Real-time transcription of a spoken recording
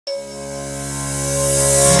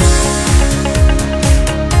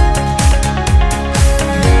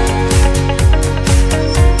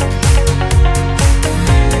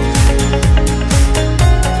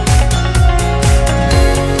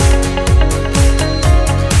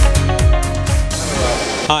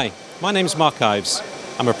Hi, my name's Mark Ives.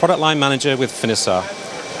 I'm a product line manager with Finisar.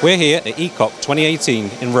 We're here at ECOC 2018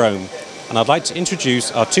 in Rome, and I'd like to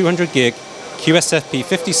introduce our 200 gig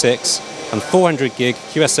QSFP56 and 400 gig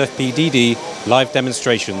QSFP-DD live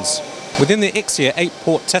demonstrations. Within the Ixia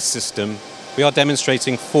 8-port test system, we are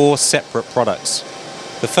demonstrating 4 separate products.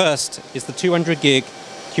 The first is the 200 gig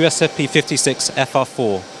QSFP56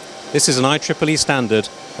 FR4. This is an IEEE standard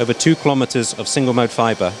over 2 kilometers of single mode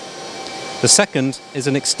fiber. The second is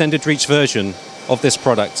an extended reach version of this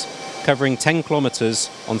product, covering 10 kilometers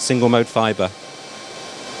on single mode fiber.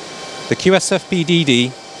 The QSFP-DD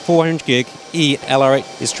 400 gig E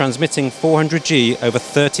LR8 is transmitting 400G over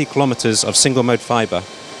 30 kilometers of single mode fiber.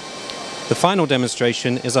 The final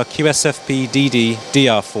demonstration is our QSFP-DD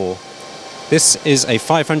DR4. This is a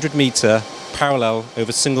 500 meter parallel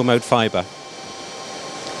over single mode fiber.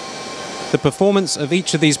 The performance of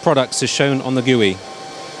each of these products is shown on the GUI.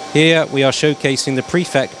 Here we are showcasing the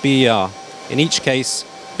Prefect BER, in each case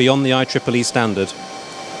beyond the IEEE standard.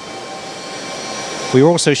 We are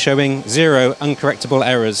also showing 0 uncorrectable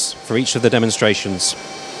errors for each of the demonstrations.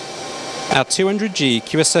 Our 200G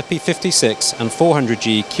QSFP56 and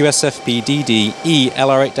 400G QSFP-DD E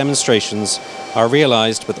LR8 demonstrations are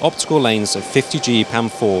realized with optical lanes of 50G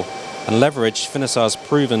PAM4 and leverage Finisar's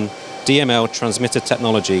proven DML transmitter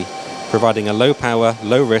technology, providing a low power,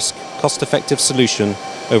 low risk, cost-effective solution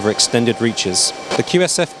over extended reaches. The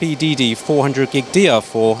QSFP-DD 400 gig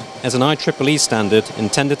DR4 is an IEEE standard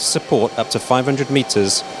intended to support up to 500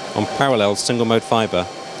 meters on parallel single mode fiber.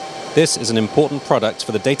 This is an important product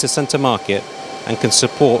for the data center market and can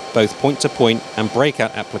support both point-to-point and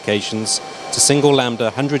breakout applications to single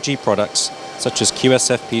lambda 100G products such as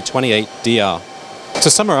QSFP28DR. To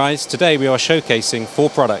summarize, today we are showcasing 4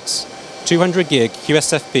 products: 200 gig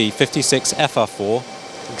QSFP56 FR4,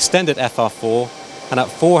 extended FR4, and at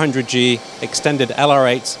 400G extended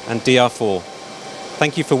LR8 and DR4.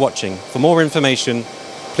 Thank you for watching. For more information,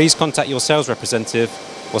 please contact your sales representative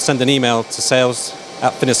or send an email to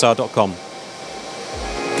sales@finisar.com.